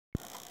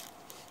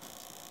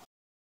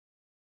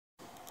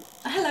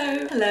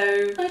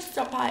Hello. I'm going to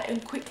stop by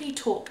and quickly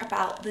talk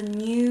about the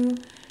new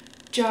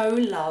Jo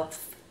Loves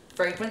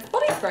fragrance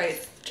body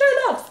sprays. Jo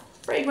Loves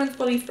fragrance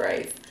body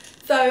sprays.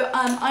 So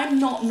I'm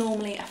not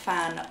normally a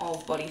fan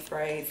of body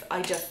sprays.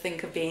 I just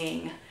think of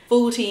being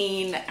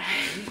 14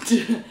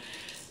 and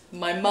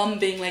my mum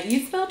being like,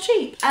 you smell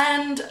cheap.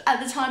 And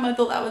at the time I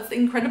thought that was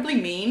incredibly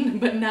mean,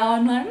 but now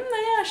I'm like,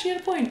 yeah, she had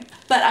a point.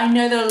 But I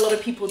know that a lot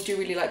of people do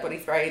really like body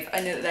sprays.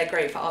 I know that they're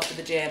great for after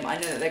the gym. I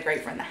know that they're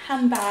great for in the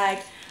handbag.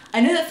 I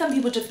know that some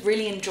people just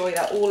really enjoy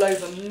that all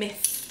over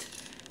mist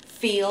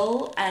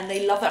feel and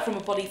they love that from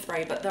a body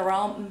spray, but there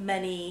aren't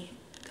many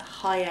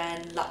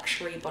high-end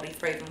luxury body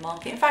sprays on the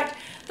market. In fact,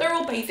 they're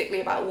all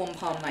basically about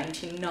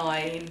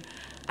 £1.99.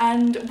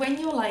 And when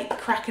you're like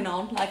cracking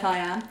on like I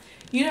am,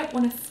 you don't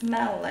want to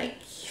smell like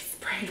you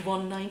sprayed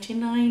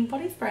 £1.99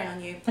 body spray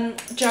on you.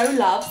 Jo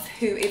Loves,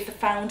 who is the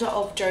founder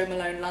of Jo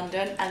Malone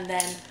London and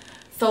then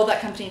sold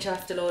that company to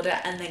Estee Lauder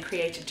and then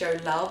created Jo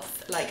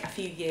Loves like a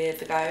few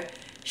years ago.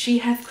 She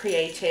has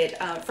created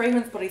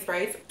fragrance body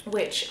sprays,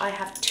 which I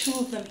have 2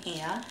 of them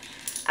here.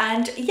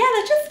 And yeah,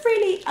 they're just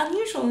really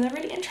unusual and they're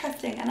really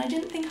interesting. And I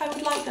didn't think I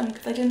would like them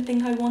because I didn't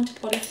think I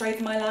wanted body sprays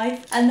in my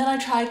life. And then I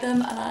tried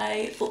them and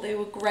I thought they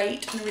were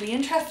great and really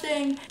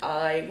interesting.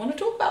 I want to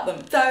talk about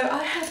them. So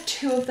I have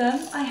 2 of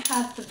them. I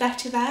have the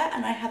Vetiver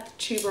and I have the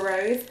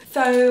Tuberose.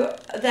 So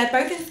they're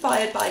both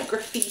inspired by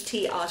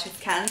Graffiti artist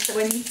cans. So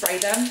when you spray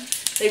them,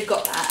 they've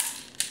got that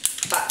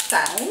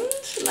sound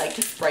like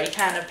a spray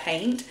can of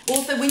paint.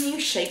 Also, when you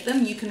shake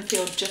them, you can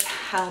feel just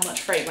how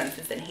much fragrance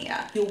is in here.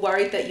 You're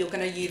worried that you're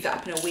going to use it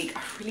up in a week.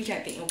 I really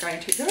don't think you're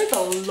going to. There is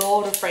a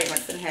lot of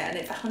fragrance in here and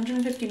it's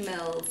 150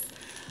 mils,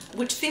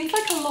 which seems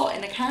like a lot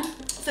in a can.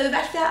 So the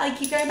Vetiver I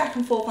keep going back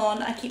and forth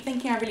on. I keep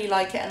thinking I really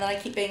like it and then I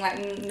keep being like,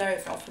 no,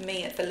 it's not for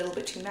me. It's a little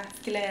bit too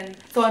masculine.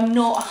 So I'm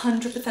not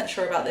 100%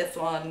 sure about this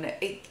one.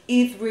 It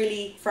is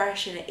really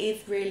fresh and it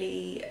is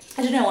really,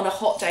 I don't know, on a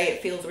hot day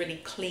it feels really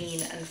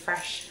clean and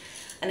fresh.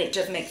 And it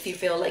just makes you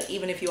feel like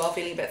even if you are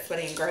feeling a bit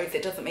sweaty and gross,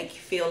 it doesn't make you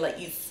feel like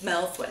you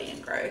smell sweaty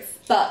and gross.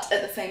 But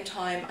at the same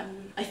time,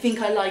 I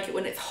think I like it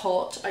when it's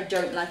hot. I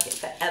don't like it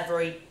for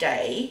every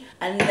day.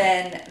 And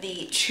then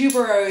the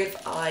Tuberose,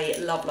 I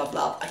love, love,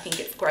 love. I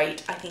think it's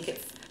great. I think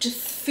it's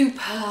just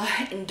super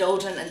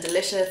indulgent and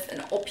delicious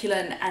and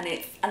opulent,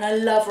 and I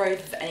love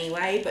roses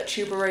anyway, but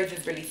Tuberose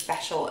is really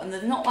special. And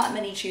there's not that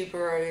many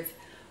Tuberose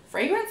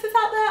fragrances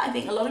out there. I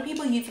think a lot of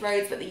people use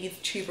rose, but they use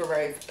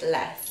Tuberose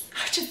less.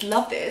 I just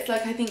love this.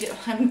 Like, I think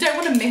I don't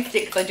want to mist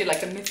it because I do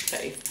like a mist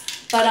face.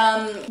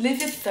 But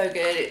this is so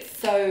good. It's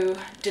so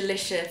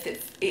delicious.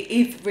 It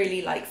is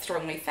really like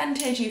strongly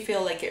scented. You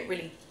feel like it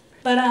really.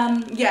 But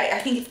yeah, I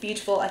think it's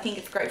beautiful. I think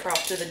it's great for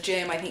after the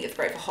gym. I think it's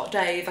great for hot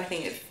days. I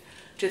think it's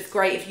just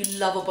great if you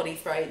love a body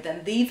spray.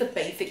 Then these are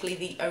basically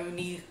the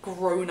only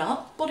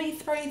grown-up body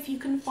sprays you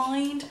can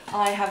find.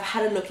 I have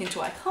had a look into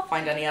it. I can't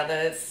find any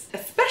others,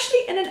 especially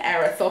in an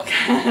aerosol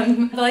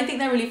can. But I think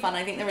they're really fun.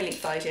 I think they're really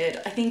excited.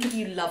 I think if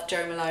you love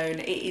Jo Malone,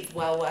 it is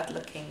well worth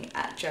looking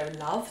at Jo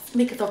Loves,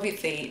 because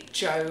obviously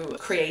Jo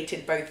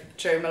created both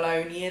Jo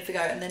Malone years ago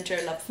and then Jo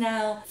Loves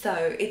now.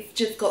 So it's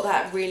just got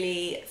that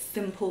really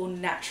simple,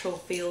 natural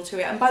feel to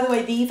it. And by the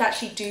way, these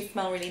actually do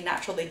smell really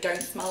natural. They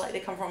don't smell like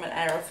they come from an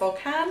aerosol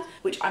can,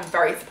 which I'm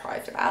very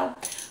surprised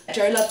about.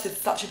 Jo Loves is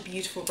such a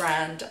beautiful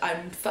brand.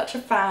 I'm such a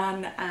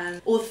fan,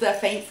 and also their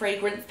faint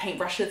fragrance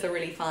paintbrushes are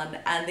really fun,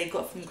 and they've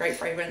got some great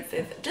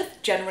fragrances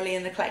just generally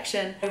in the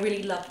collection. I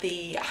really love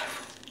the,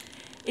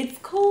 it's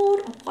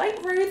called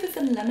White Roses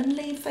and Lemon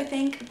Leaves, I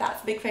think.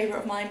 That's a big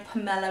favourite of mine.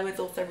 Pomelo is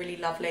also really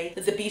lovely.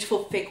 There's a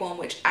beautiful fig one,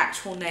 which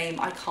actual name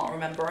I can't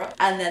remember.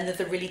 And then there's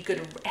a really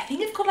good, I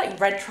think it's called like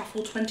Red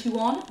Truffle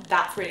 21.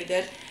 That's really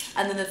good.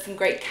 And then there's some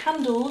great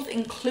candles,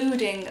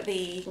 including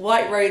the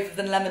White Roses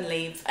and Lemon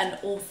Leaves. And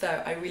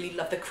also I really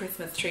love the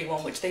Christmas tree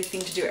one, which they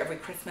seem to do every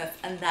Christmas.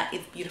 And that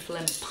is beautiful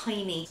and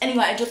piney.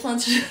 Anyway, I just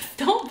wanted to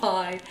stop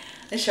by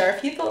and share a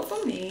few thoughts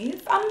on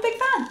these. I'm a big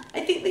fan.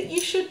 I think that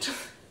you should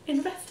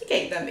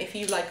investigate them if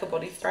you like a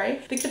body spray,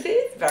 because it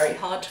is very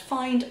hard to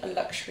find a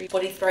luxury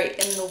body spray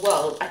in the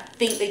world. I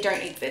think they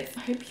don't exist.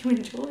 I hope you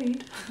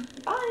enjoyed.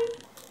 Bye.